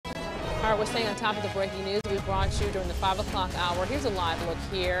All right, we're staying on top of the breaking news we brought you during the 5 o'clock hour. Here's a live look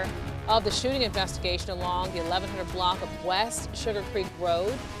here of the shooting investigation along the 1100 block of West Sugar Creek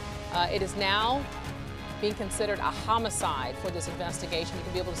Road. It is now being considered a homicide for this investigation. You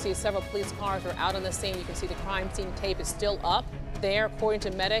can be able to see several police cars are out on the scene. You can see the crime scene tape is still up there. According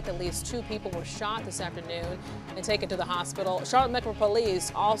to medic, at least 2 people were shot this afternoon and taken to the hospital. Charlotte Metro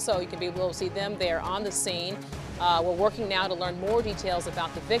Police also, you can be able to see them there on the scene. We're working now to learn more details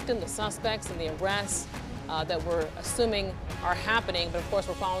about the victim, the suspects, and the arrests that we're assuming are happening. But of course,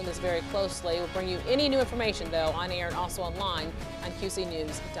 we're following this very closely. We'll bring you any new information, though, on air and also online on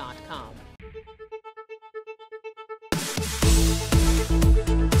QCnews.com.